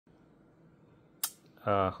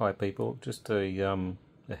Hi people, just a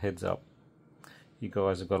heads up. You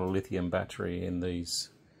guys have got a lithium battery in these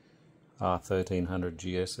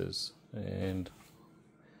R1300GSs, and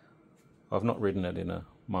I've not ridden it in a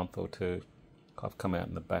month or two. I've come out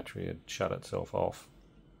and the battery had shut itself off,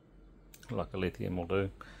 like a lithium will do.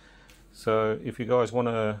 So if you guys want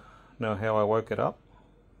to know how I woke it up,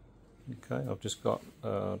 okay, I've just got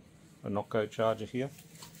a knockout charger here.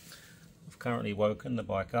 I've currently woken the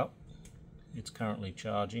bike up. It's currently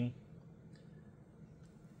charging.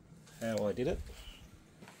 How I did it: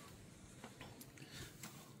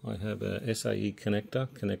 I have a SAE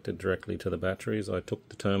connector connected directly to the batteries. I took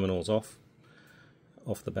the terminals off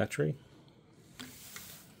the battery.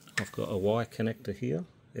 I've got a Y connector here,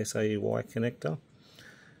 SAE Y connector.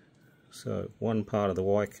 So one part of the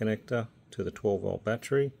Y connector to the 12-volt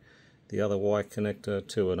battery, the other Y connector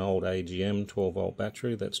to an old AGM 12-volt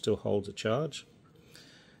battery that still holds a charge,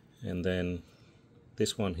 and then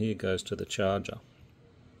this one here goes to the charger.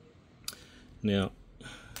 Now,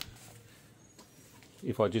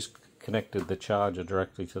 if I just connected the charger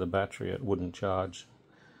directly to the battery, it wouldn't charge,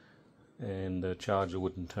 and the charger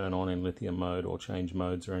wouldn't turn on in lithium mode or change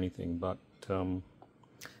modes or anything. But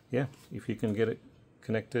yeah, if you can get it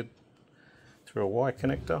connected through a Y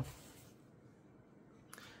connector,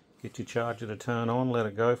 get your charger to turn on, let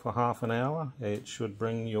it go for half an hour, it should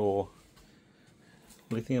bring your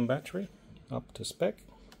lithium battery up to spec,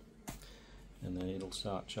 and then it'll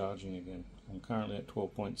start charging again. I'm currently at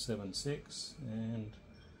 12.76 and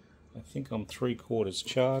I think I'm 3/4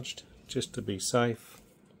 charged. Just to be safe,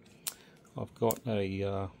 I've got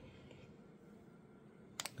a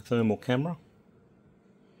thermal camera.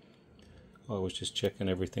 I was just checking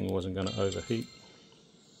everything wasn't going to overheat.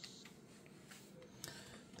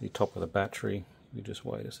 The top of the battery, you just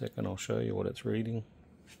wait a second, I'll show you what it's reading.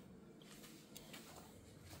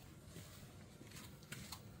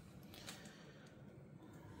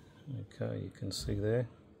 Okay, you can see there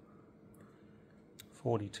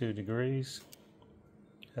 42 degrees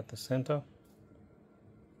at the center,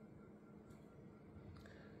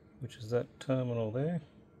 which is that terminal there.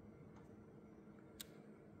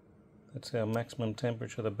 That's our maximum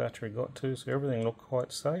temperature the battery got to, so everything looked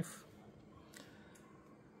quite safe.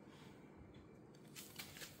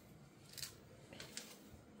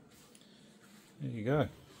 There you go.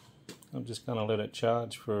 I'm just going to let it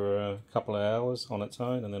charge for a couple of hours on its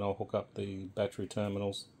own, and then I'll hook up the battery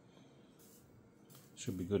terminals.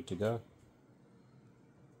 Should be good to go.